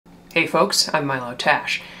Hey folks, I'm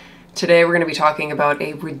Milotash. Today we're going to be talking about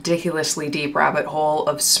a ridiculously deep rabbit hole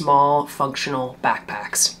of small, functional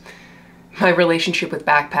backpacks. My relationship with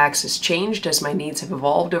backpacks has changed as my needs have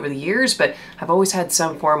evolved over the years, but I've always had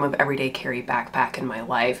some form of everyday carry backpack in my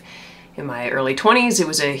life. In my early 20s, it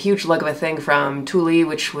was a huge lug of a thing from Thule,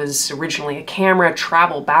 which was originally a camera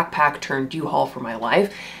travel backpack turned U-Haul for my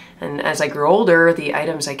life. And as I grew older, the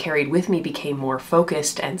items I carried with me became more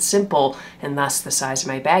focused and simple, and thus the size of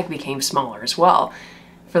my bag became smaller as well.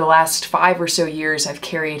 For the last 5 or so years, I've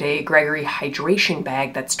carried a Gregory hydration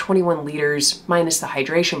bag that's 21 liters minus the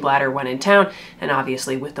hydration bladder when in town, and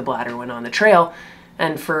obviously with the bladder when on the trail.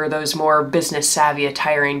 And for those more business-savvy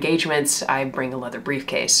attire engagements, I bring a leather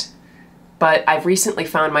briefcase. But I've recently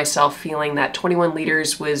found myself feeling that 21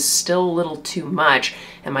 liters was still a little too much,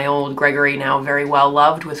 and my old Gregory, now very well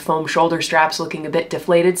loved with foam shoulder straps looking a bit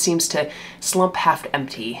deflated, seems to slump half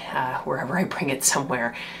empty wherever I bring it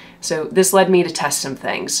somewhere. So this led me to test some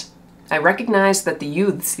things. I recognize that the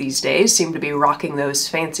youths these days seem to be rocking those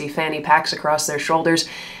fancy fanny packs across their shoulders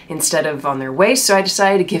instead of on their waist, so I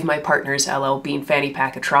decided to give my partner's LL Bean fanny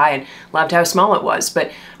pack a try and loved how small it was.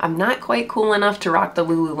 But I'm not quite cool enough to rock the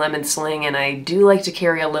Lululemon sling, and I do like to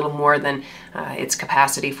carry a little more than its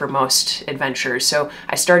capacity for most adventures. So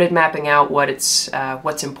I started mapping out what's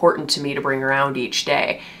important to me to bring around each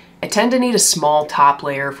day. I tend to need a small top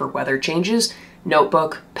layer for weather changes,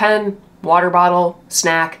 notebook, pen, water bottle,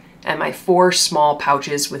 snack, and my 4 small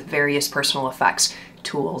pouches with various personal effects,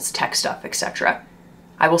 tools, tech stuff, etc.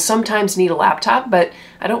 I will sometimes need a laptop, but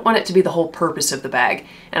I don't want it to be the whole purpose of the bag,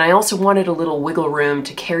 and I also wanted a little wiggle room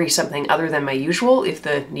to carry something other than my usual if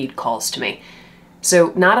the need calls to me.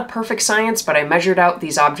 So not a perfect science, but I measured out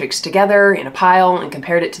these objects together in a pile and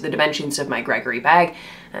compared it to the dimensions of my Gregory bag,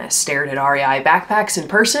 stared at REI backpacks in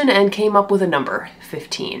person, and came up with a number,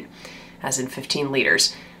 15, as in 15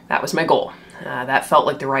 liters. That was my goal. That felt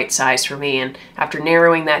like the right size for me, and after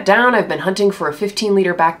narrowing that down, I've been hunting for a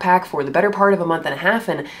 15-liter backpack for the better part of a month and a half,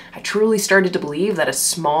 and I truly started to believe that a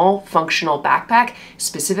small, functional backpack,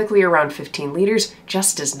 specifically around 15 liters,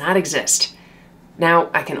 just does not exist.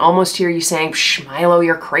 Now, I can almost hear you saying, "Shh, Milo,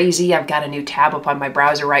 you're crazy. I've got a new tab up on my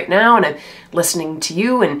browser right now, and I'm listening to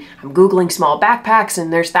you, and I'm Googling small backpacks,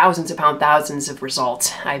 and there's thousands upon thousands of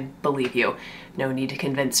results." I believe you. No need to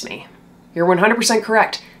convince me. You're 100%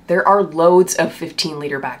 correct. There are loads of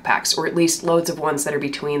 15-liter backpacks, or at least loads of ones that are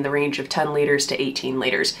between the range of 10 liters to 18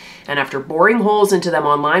 liters. And after boring holes into them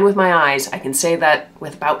online with my eyes, I can say that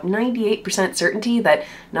with about 98% certainty that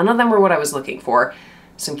none of them were what I was looking for.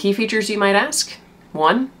 Some key features you might ask?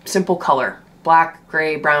 1, simple color. Black,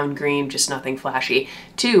 gray, brown, green, just nothing flashy.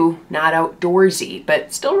 2, not outdoorsy,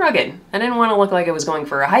 but still rugged. I didn't want to look like I was going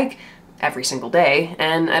for a hike every single day,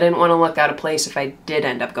 and I didn't want to look out of place if I did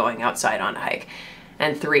end up going outside on a hike.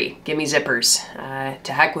 And 3, give me zippers.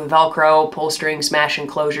 To heck with Velcro, pull string, smash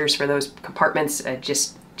enclosures for those compartments,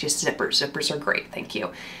 just zippers. Zippers are great, thank you.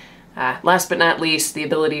 Last but not least, the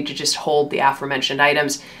ability to just hold the aforementioned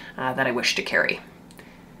items that I wish to carry.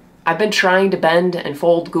 I've been trying to bend and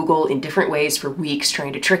fold Google in different ways for weeks,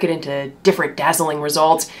 trying to trick it into different dazzling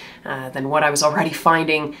results than what I was already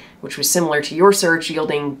finding, which was similar to your search,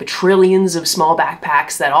 yielding batrillions of small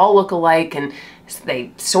backpacks that all look alike and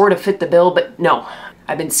they sort of fit the bill, but no.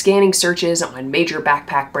 I've been scanning searches on major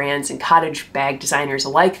backpack brands and cottage bag designers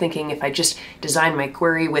alike, thinking if I just design my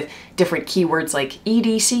query with different keywords like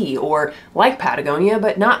EDC or like Patagonia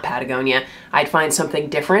but not Patagonia, I'd find something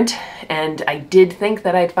different. And I did think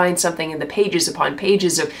that I'd find something in the pages upon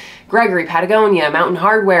pages of Gregory, Patagonia, Mountain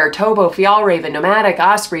Hardwear, Tobo, Fjallraven, Nomadic,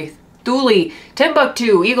 Osprey, Thule,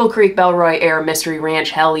 Timbuktu, Eagle Creek, Belroy, Air, Mystery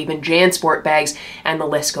Ranch, hell, even JanSport bags, and the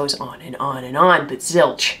list goes on and on and on, but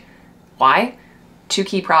zilch. Why? 2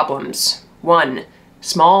 key problems. 1,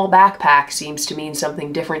 small backpack seems to mean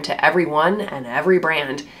something different to everyone and every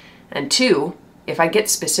brand. And 2, if I get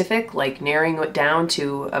specific, like narrowing it down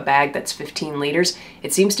to a bag that's 15 liters,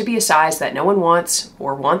 it seems to be a size that no one wants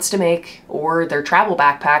or wants to make, or their travel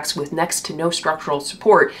backpacks with next to no structural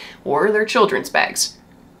support, or their children's bags.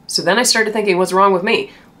 So then I started thinking, what's wrong with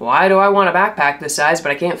me? Why do I want a backpack this size,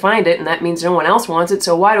 but I can't find it, and that means no one else wants it,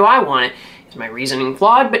 so why do I want it? Is my reasoning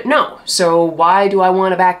flawed? But no. So why do I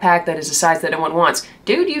want a backpack that is a size that no one wants?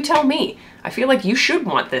 Dude, you tell me. I feel like you should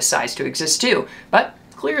want this size to exist too. But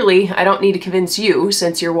clearly, I don't need to convince you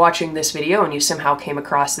since you're watching this video and you somehow came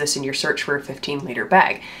across this in your search for a 15-liter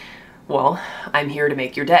bag. Well, I'm here to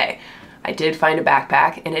make your day. I did find a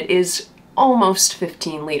backpack, and it is almost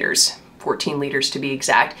 15 liters. 14 liters to be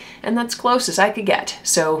exact, and that's close as I could get.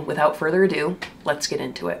 So without further ado, let's get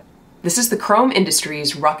into it. This is the Chrome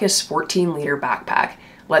Industries RUCKAS 14-liter backpack.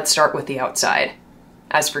 Let's start with the outside.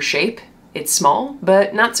 As for shape, it's small,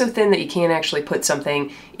 but not so thin that you can't actually put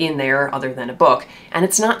something in there other than a book. And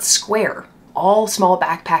it's not square. All small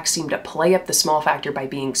backpacks seem to play up the small factor by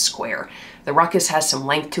being square. The RUCKAS has some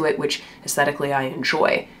length to it, which aesthetically I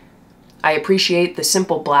enjoy. I appreciate the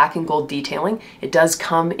simple black and gold detailing. It does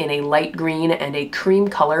come in a light green and a cream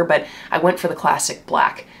color, but I went for the classic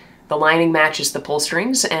black. The lining matches the pull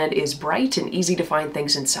strings and is bright and easy to find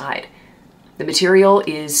things inside. The material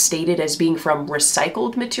is stated as being from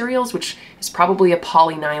recycled materials, which is probably a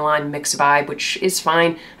poly-nylon mix vibe, which is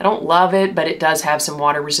fine. I don't love it, but it does have some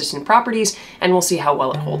water-resistant properties, and we'll see how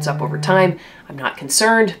well it holds up over time. I'm not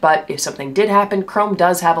concerned, but if something did happen, Chrome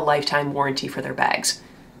does have a lifetime warranty for their bags.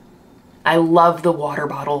 I love the water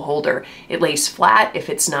bottle holder. It lays flat if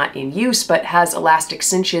it's not in use, but has elastic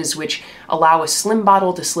cinches which allow a slim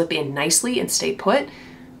bottle to slip in nicely and stay put.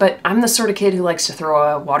 But I'm the sort of kid who likes to throw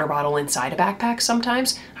a water bottle inside a backpack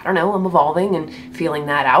sometimes. I don't know, I'm evolving and feeling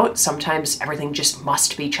that out. Sometimes everything just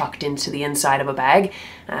must be chucked into the inside of a bag.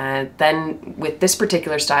 Then with this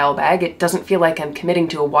particular style bag, it doesn't feel like I'm committing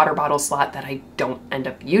to a water bottle slot that I don't end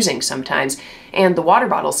up using sometimes. And the water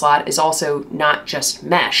bottle slot is also not just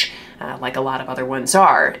mesh, like a lot of other ones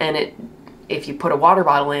are. And if you put a water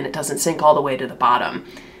bottle in, it doesn't sink all the way to the bottom.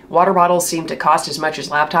 Water bottles seem to cost as much as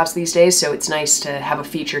laptops these days, so it's nice to have a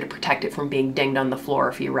feature to protect it from being dinged on the floor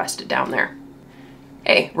if you rest it down there.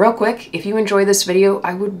 Hey, real quick, if you enjoy this video,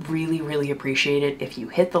 I would really appreciate it if you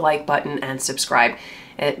hit the like button and subscribe.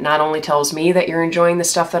 It not only tells me that you're enjoying the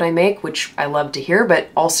stuff that I make, which I love to hear, but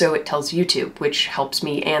also it tells YouTube, which helps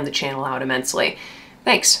me and the channel out immensely.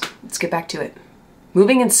 Thanks, let's get back to it.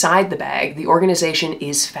 Moving inside the bag, the organization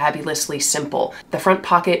is fabulously simple. The front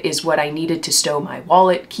pocket is what I needed to stow my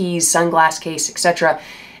wallet, keys, sunglass case, etc.,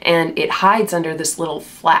 and it hides under this little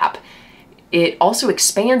flap. It also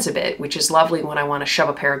expands a bit, which is lovely when I want to shove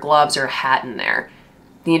a pair of gloves or a hat in there.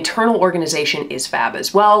 The internal organization is fab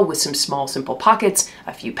as well, with some small simple pockets,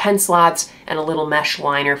 a few pen slots, and a little mesh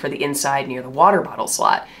liner for the inside near the water bottle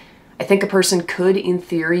slot. I think a person could, in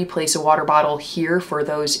theory, place a water bottle here for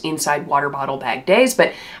those inside water bottle bag days,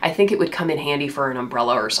 but I think it would come in handy for an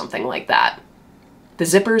umbrella or something like that. The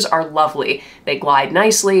zippers are lovely. They glide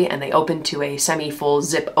nicely and they open to a semi-full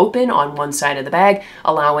zip open on one side of the bag,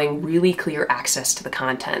 allowing really clear access to the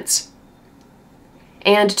contents.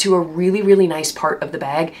 And to a really nice part of the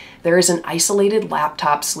bag, there is an isolated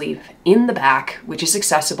laptop sleeve in the back, which is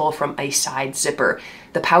accessible from a side zipper.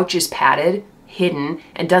 The pouch is padded, hidden,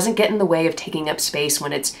 and doesn't get in the way of taking up space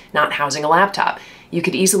when it's not housing a laptop. You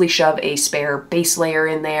could easily shove a spare base layer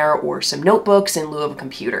in there or some notebooks in lieu of a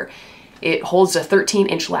computer. It holds a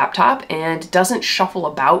 13-inch laptop and doesn't shuffle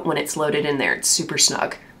about when it's loaded in there. It's super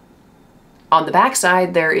snug. On the back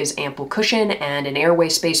side, there is ample cushion and an airway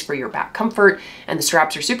space for your back comfort, and the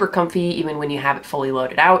straps are super comfy even when you have it fully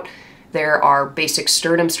loaded out. There are basic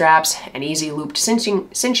sternum straps and easy looped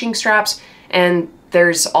cinching straps, and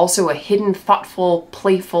there's also a hidden, thoughtful,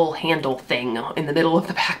 playful handle thing in the middle of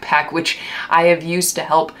the backpack, which I have used to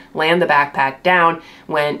help land the backpack down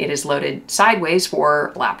when it is loaded sideways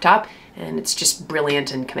for a laptop, and it's just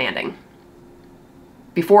brilliant and commanding.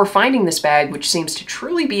 Before finding this bag, which seems to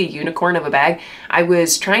truly be a unicorn of a bag, I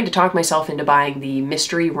was trying to talk myself into buying the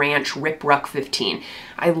Mystery Ranch Rip Ruck 15.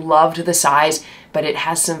 I loved the size, but it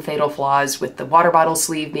has some fatal flaws, with the water bottle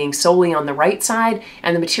sleeve being solely on the right side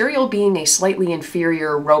and the material being a slightly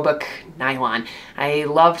inferior Roebuck nylon. I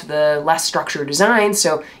loved the less structured design,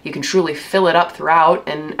 so you can truly fill it up throughout,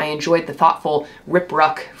 and I enjoyed the thoughtful Rip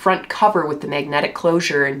Ruck front cover with the magnetic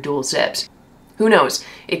closure and dual zips. Who knows?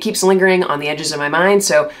 It keeps lingering on the edges of my mind,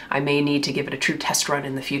 so I may need to give it a true test run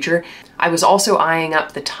in the future. I was also eyeing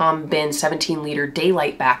up the Tom Bin 17-liter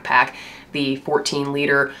Daylight backpack, the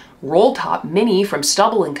 14-liter Roll Top Mini from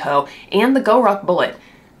Stubble & Co., and the GoRuck Bullet.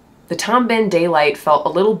 The Tom Bin Daylight felt a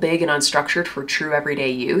little big and unstructured for true everyday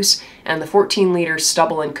use, and the 14-liter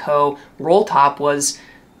Stubble & Co. Roll Top was,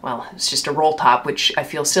 well, it's just a roll top, which I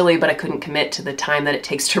feel silly, but I couldn't commit to the time that it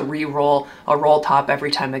takes to re-roll a roll top every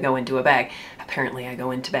time I go into a bag. Apparently I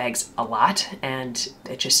go into bags a lot, and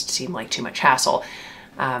it just seemed like too much hassle.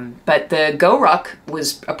 But the GoRuck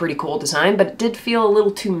was a pretty cool design, but it did feel a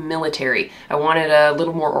little too military. I wanted a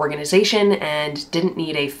little more organization and didn't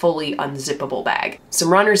need a fully unzippable bag. Some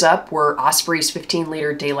runners-up were Osprey's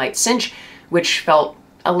 15-liter Daylight Cinch, which felt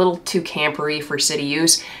a little too campery for city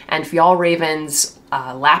use, and Fjallraven's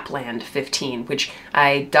Lapland 15, which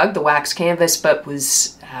I dug the wax canvas, but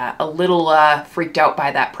was a little freaked out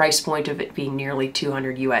by that price point of it being nearly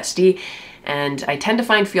 200 USD. And I tend to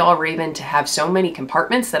find Fjallraven to have so many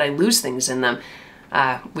compartments that I lose things in them,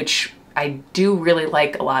 which I do really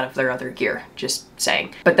like a lot of their other gear, just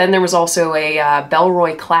saying. But then there was also a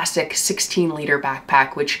Bellroy Classic 16-liter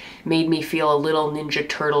backpack, which made me feel a little Ninja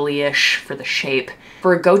Turtle-ish for the shape.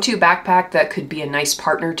 For a go-to backpack that could be a nice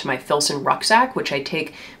partner to my Filson rucksack, which I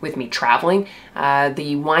take with me traveling,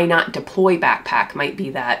 the Why Not Deploy backpack might be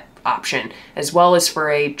that option, as well as for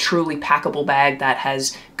a truly packable bag that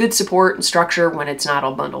has good support and structure when it's not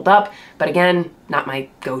all bundled up, but again, not my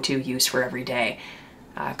go-to use for every day.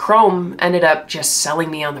 Chrome ended up just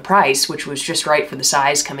selling me on the price, which was just right for the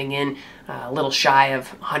size, coming in a little shy of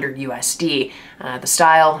 100 USD. The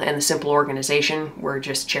style and the simple organization were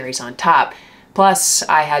just cherries on top. Plus,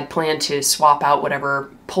 I had planned to swap out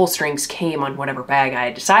whatever pull strings came on whatever bag I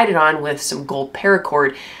had decided on with some gold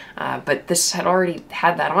paracord, but this had already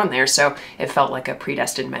had that on there, so it felt like a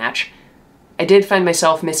predestined match. I did find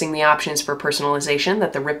myself missing the options for personalization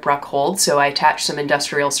that the RUCKAS holds, so I attached some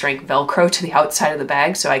industrial strength Velcro to the outside of the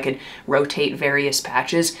bag so I could rotate various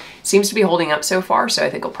patches. Seems to be holding up so far, so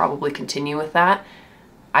I think I'll probably continue with that.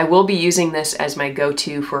 I will be using this as my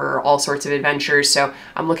go-to for all sorts of adventures, so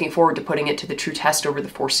I'm looking forward to putting it to the true test over the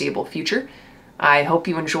foreseeable future. I hope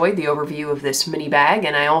you enjoyed the overview of this mini bag,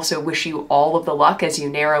 and I also wish you all of the luck as you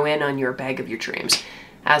narrow in on your bag of your dreams.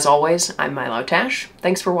 As always, I'm Milotash.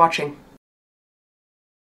 Thanks for watching.